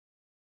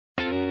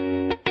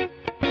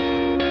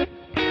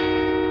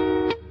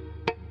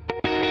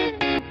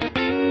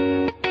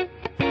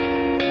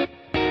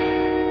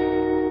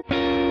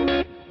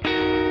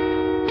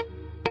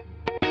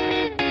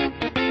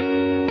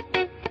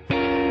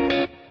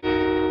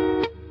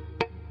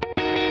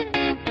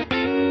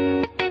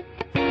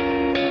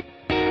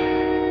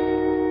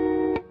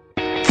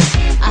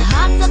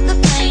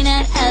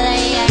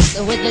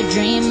with a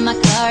dream, my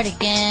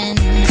cardigan.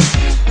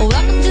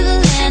 Welcome to the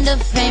land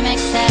of fame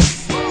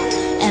excess.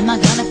 Am I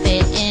gonna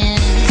fit in?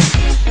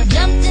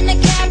 Jumped in the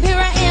cab, here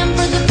I am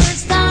for the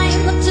first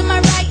time. Look to my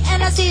right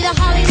and I see the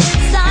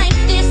Hollywood sign.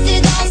 This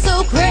is all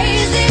so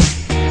crazy.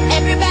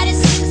 Everybody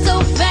seems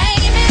so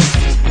famous.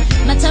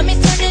 My tummy's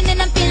turning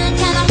and I'm feeling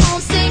kinda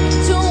homesick.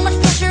 Too much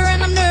pressure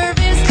and I'm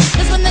nervous.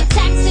 That's when the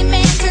taxi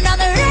man turned on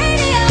the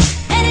radio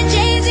and the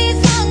Jay-Z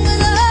song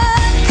was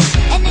on.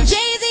 And the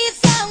Jay-Z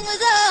song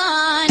was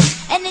on.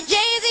 And the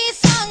Jay-Z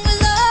song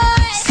was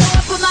on. So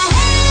I put my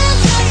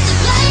hands up to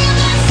play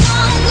my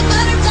song. The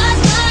butterflies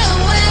fly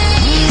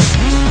away.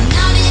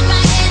 Nodding in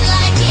my head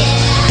like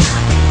yeah.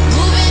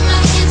 Moving my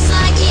hips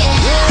like yeah.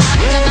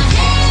 Got my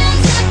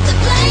hands up to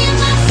play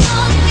my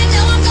song. You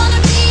know I'm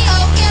gonna be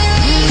okay.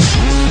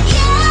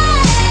 Yeah.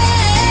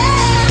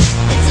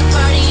 It's a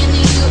party in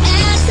the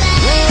USA.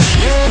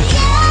 Yeah.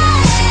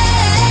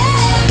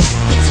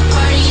 It's a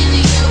party in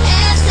the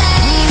USA.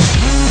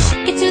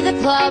 Get to the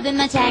club in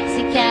my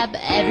taxi cab.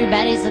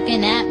 Everybody's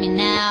looking at me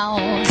now.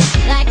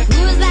 Like,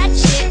 who's that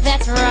chick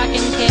that's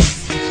rocking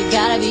kicks? She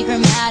gotta be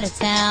from out of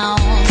town.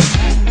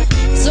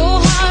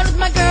 So hard with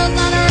my girls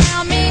on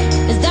around me.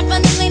 It's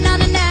definitely not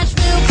a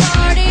Nashville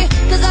party.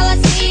 Cause all I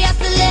see is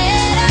the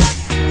letters.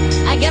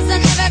 I guess I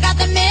never got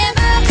the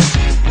memo.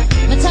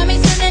 My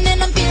tummy's turning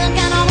and I'm feeling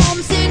kinda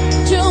homesick.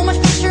 Too much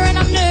pressure and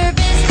I'm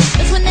nervous.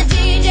 That's when the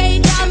DJ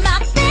dropped my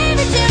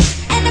favorite tune.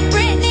 And the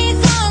Britney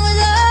song was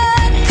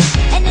on.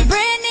 And the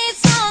Britney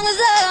song was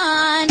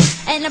on.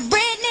 And the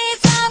Britney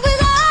song was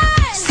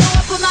on. So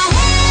I put my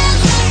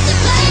hands up to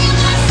play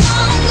my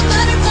song. The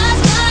butterflies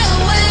fly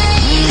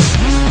away.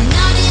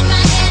 Nodding in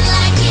my head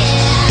like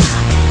yeah.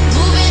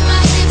 Moving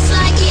my hips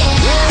like yeah.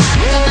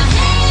 Got my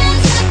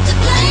hands up to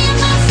play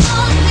my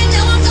song. You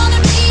know I'm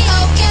gonna be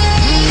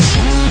okay.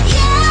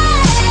 Yeah.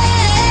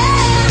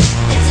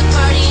 It's a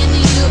party in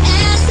the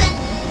USA.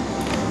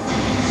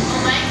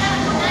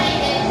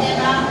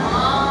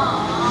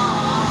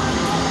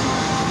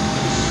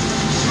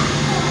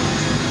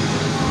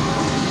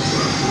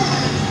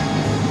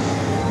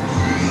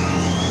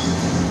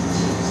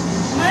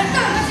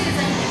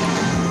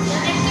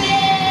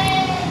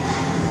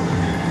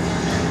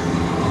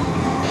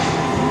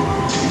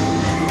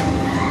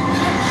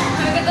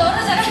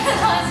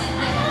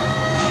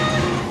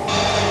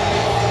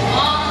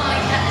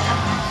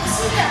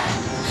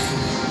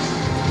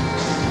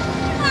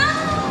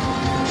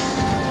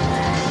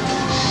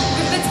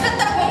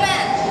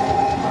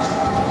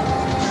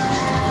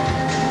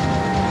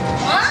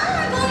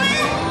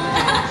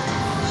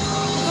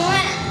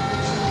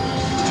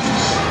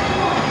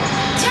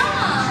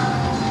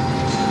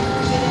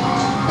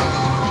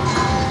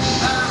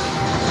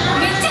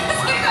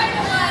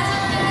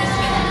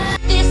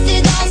 This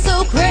is all so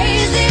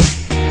crazy.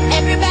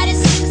 Everybody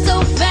seems so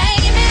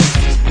famous.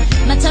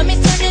 My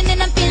tummy's turning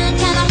and I'm feeling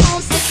kinda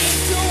homesick.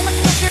 Too much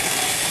pressure.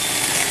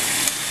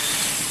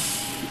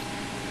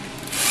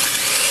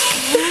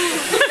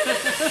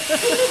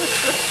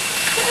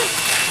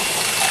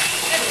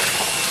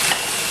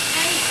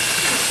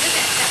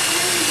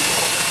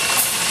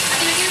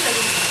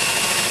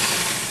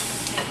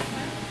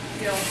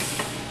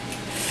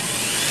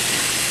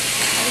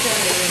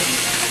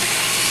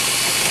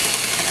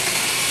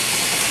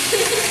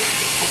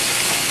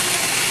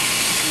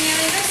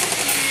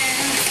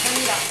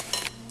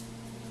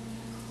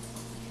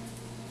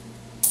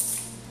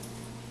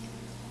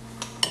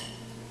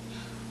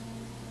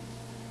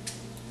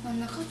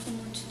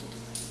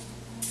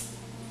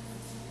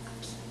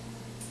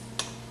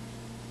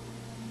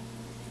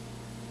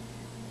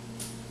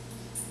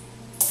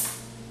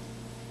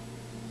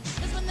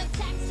 That's when the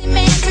taxi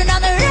man turned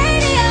on the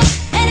radio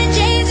and the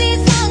Jay-Z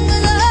song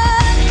was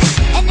on.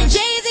 And the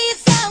Jay-Z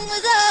song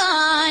was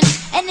on.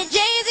 And the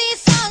Jay-Z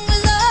song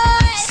was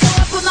on. So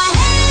I put my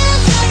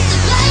hands up to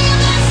play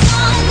my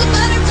song. The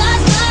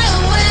butterflies fly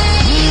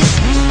away.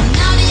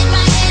 Nodding in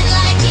my head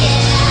like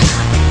yeah.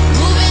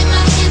 Moving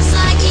my hips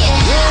like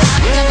yeah.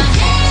 Got my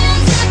hands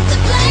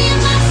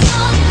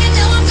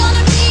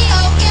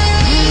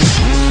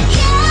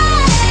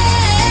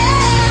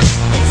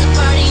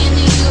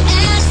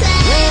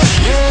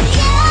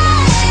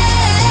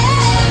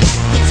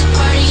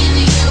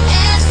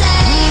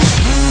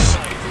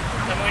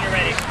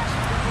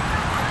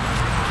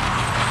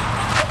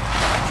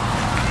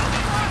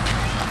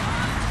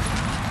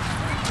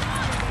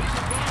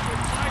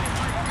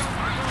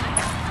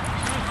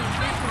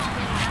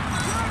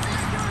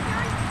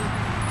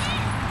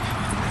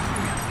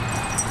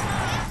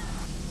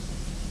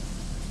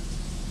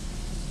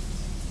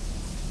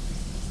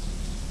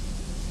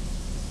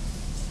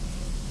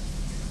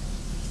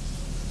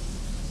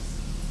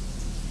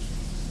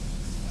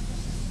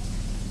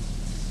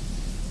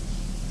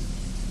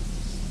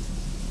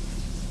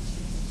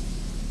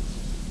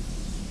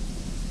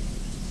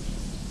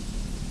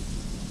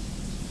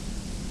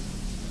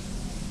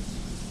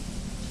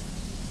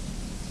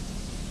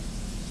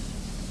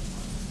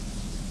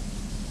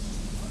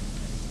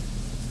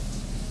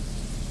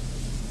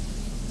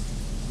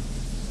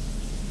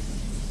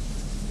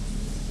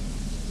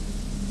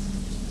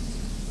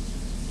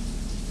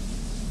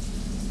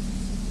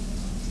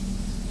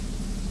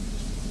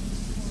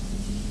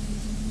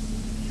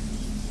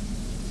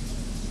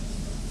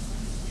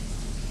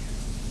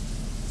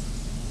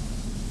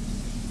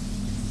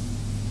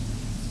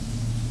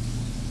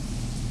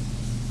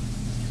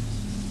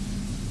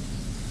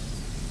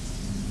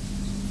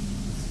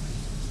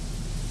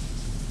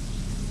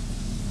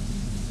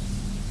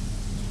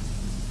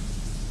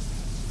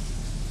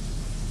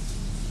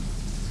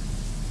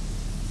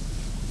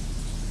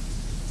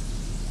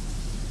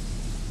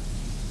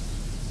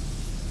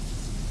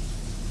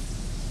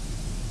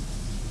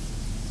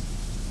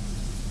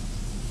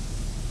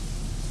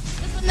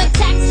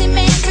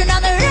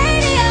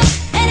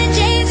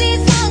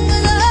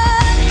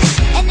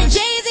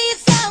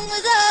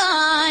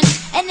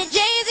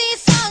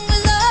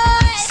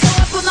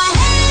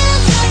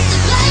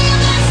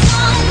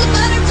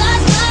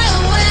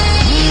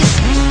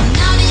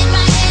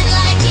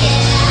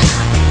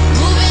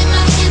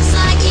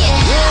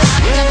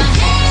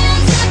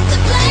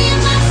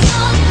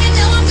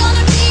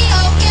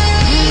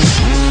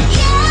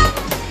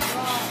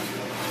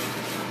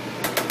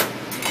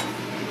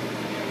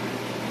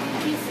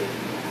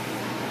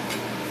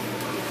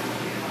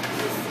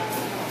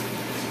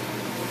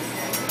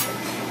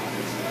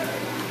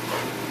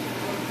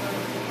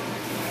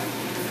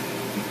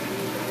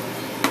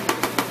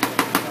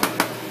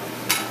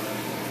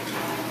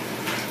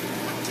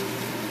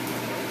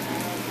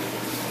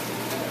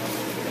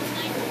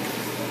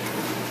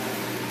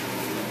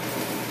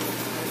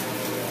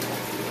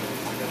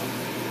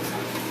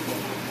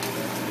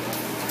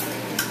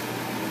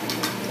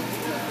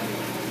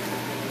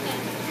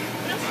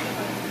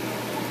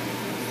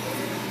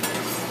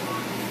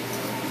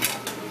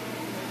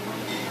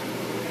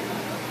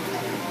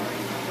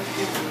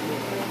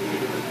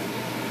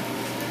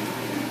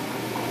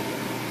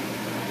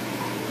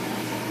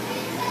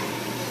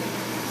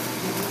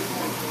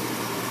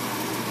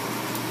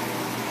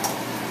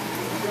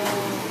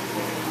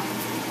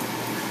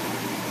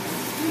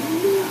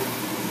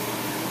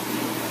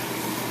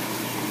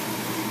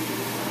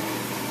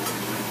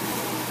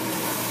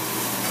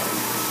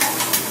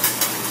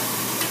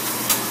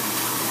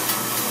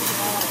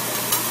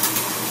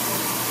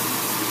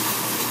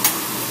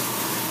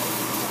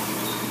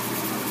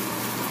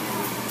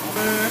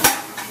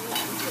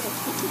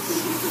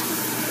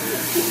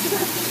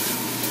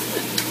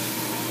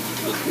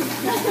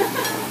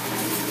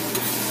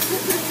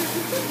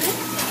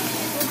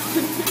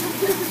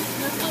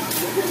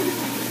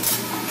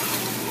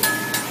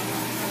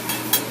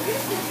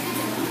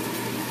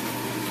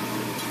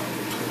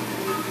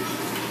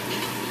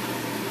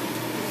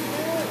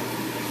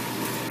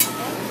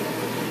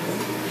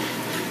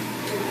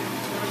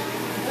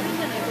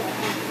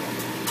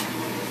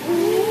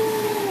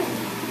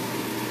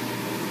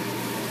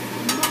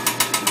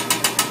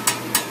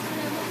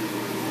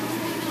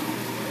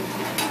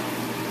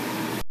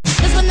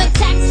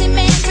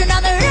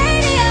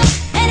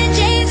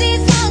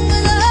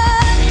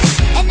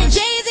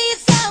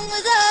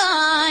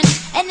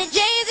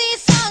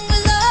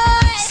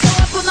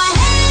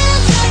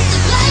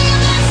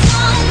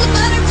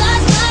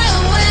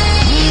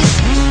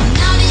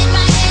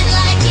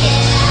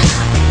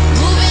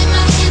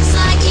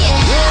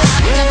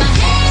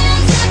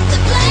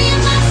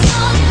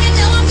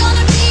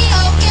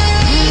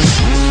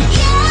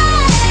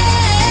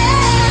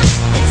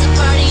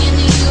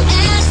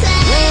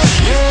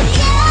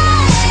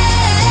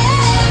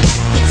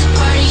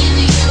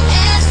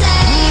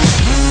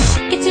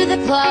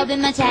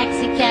my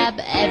taxi cab,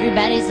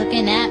 everybody's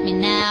looking at me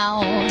now.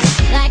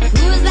 Like,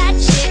 who's that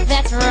chick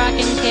that's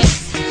rocking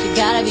kicks? She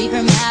gotta be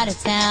from out of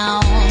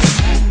town.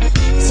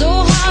 So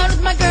hard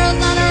with my girls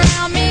not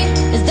around me,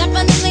 it's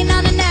definitely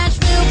not a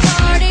Nashville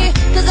party.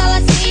 Cause all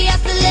I see is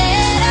the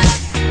letter,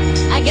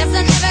 I guess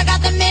I never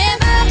got the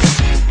memo.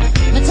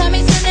 My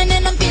tummy's turning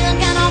and I'm feeling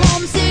kinda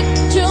homesick.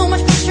 Too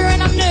much pressure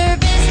and I'm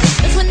nervous.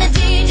 That's when the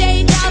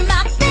DJ dropped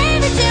my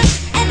favorite tune,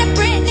 and the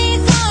Britney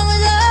song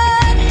was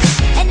on.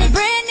 And the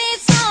Britney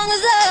song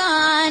was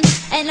on.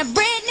 And the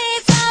Britney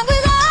song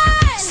was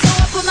on. So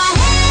I put my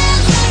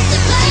hands up to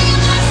play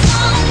my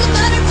song. The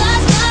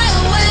butterflies fly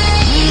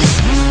away.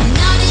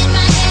 Nodding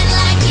my head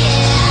like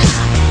yeah,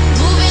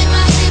 moving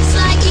my hips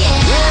like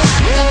yeah.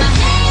 Got my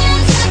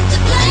hands up to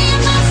play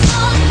my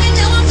song. I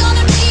know I'm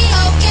gonna be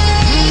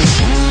okay.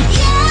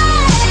 Yeah,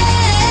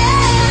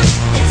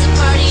 it's a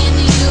party in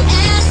the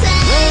USA.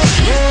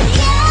 Yeah.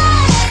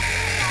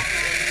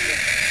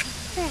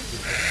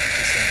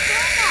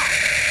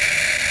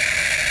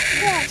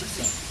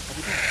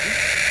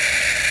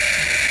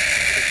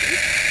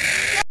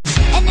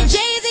 And the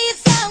Jay-Z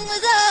song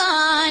was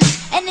on.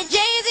 And the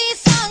Jay-Z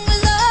song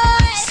was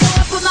on. So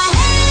I put my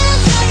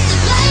hands up to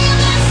play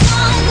my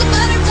song. The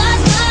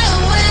butterflies fly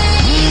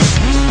away.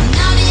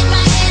 Nodding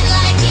my head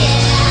like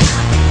yeah,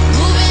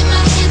 moving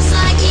my hips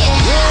like yeah.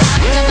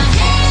 Got my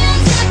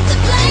hands up to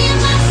play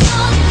my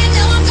song. I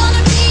know I'm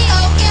gonna be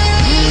okay.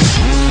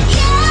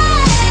 Yeah,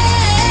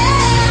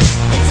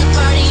 it's a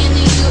party in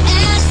the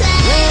USA.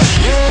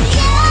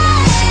 Yeah,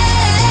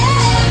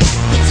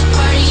 it's a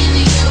party in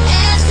the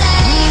USA.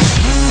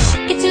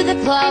 Get to the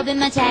club in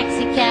my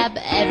taxi cab,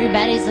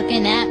 everybody's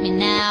looking at me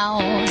now.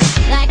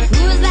 Like,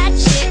 who's that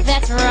chick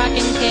that's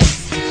rocking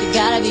kicks? She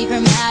gotta be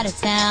from out of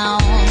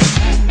town.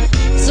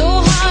 So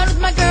hard with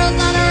my girls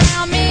not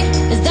around me,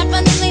 it's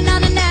definitely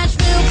not a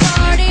Nashville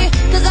party.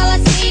 Cause all I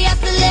see